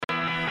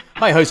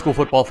Hi, high school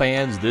football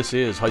fans. This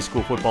is High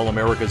School Football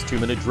America's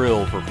 2-Minute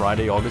Drill for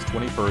Friday, August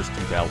 21st,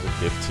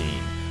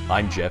 2015.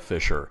 I'm Jeff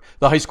Fisher.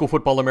 The High School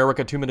Football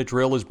America 2-Minute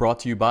Drill is brought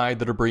to you by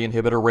the Debris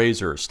Inhibitor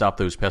Razor. Stop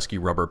those pesky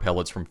rubber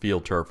pellets from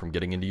field turf from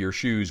getting into your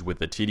shoes with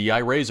the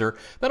TDI Razor.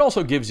 That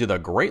also gives you the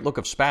great look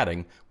of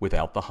spatting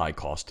without the high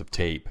cost of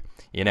tape.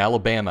 In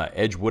Alabama,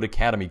 Edgewood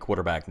Academy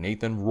quarterback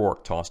Nathan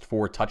Rourke tossed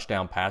 4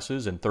 touchdown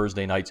passes in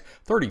Thursday night's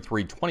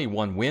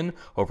 33-21 win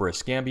over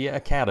Escambia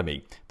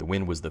Academy. The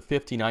win was the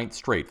 59th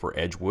straight for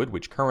Edgewood,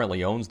 which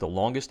currently owns the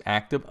longest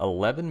active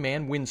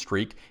 11-man win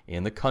streak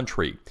in the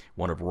country.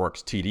 One of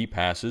Rourke's TD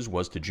passes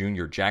was to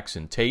junior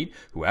Jackson Tate,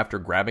 who after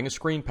grabbing a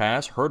screen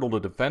pass hurdled a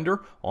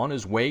defender on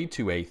his way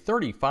to a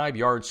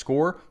 35-yard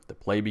score. The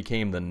play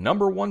became the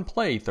number 1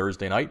 play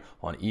Thursday night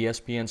on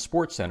ESPN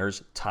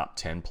SportsCenter's Top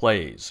 10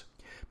 Plays.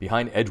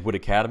 Behind Edgewood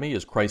Academy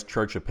is Christ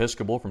Church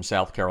Episcopal from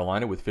South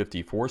Carolina with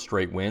 54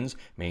 straight wins.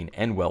 Maine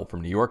Enwell from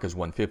New York has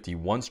won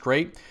 51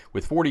 straight.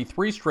 With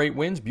 43 straight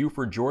wins,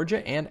 Buford,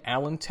 Georgia, and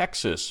Allen,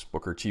 Texas.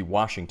 Booker T.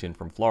 Washington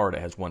from Florida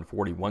has won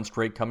 41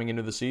 straight coming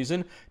into the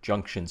season.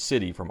 Junction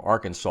City from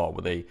Arkansas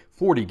with a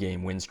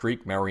 40-game win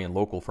streak. Marion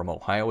Local from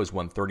Ohio has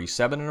won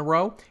 37 in a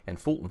row.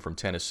 And Fulton from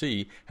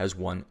Tennessee has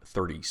won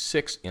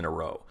 36 in a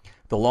row.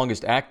 The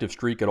longest active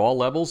streak at all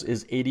levels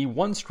is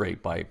 81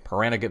 straight by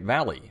Pahranagat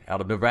Valley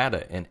out of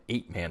Nevada in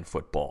 8-man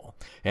football.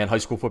 And High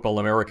School Football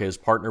America has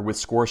partnered with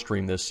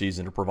ScoreStream this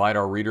season to provide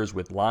our readers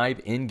with live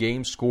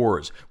in-game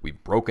scores.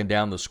 We've broken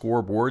down the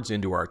scoreboards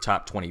into our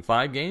top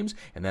 25 games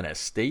and then a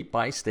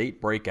state-by-state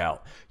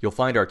breakout. You'll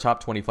find our top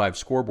 25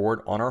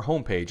 scoreboard on our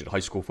homepage at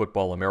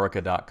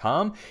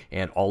highschoolfootballamerica.com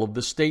and all of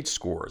the state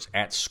scores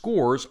at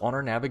Scores on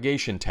our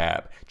navigation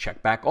tab.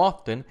 Check back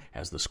often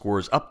as the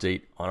scores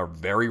update on a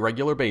very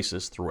regular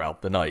basis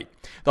throughout the night.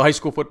 The High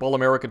School Football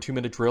America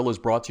 2-Minute Drill is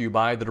brought to you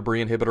by the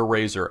Debris Inhibitor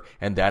Razor,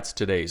 and that's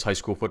today's High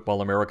School Football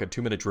America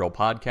 2-Minute Drill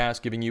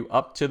podcast, giving you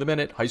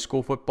up-to-the-minute high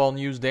school football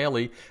news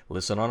daily.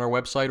 Listen on our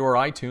website or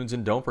iTunes,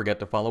 and don't forget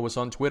to follow us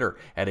on Twitter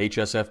at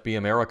HSFB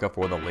America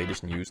for the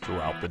latest news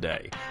throughout the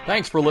day.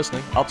 Thanks for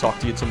listening. I'll talk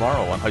to you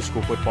tomorrow on High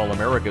School Football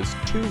America's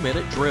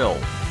 2-Minute Drill.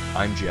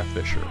 I'm Jeff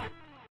Fisher.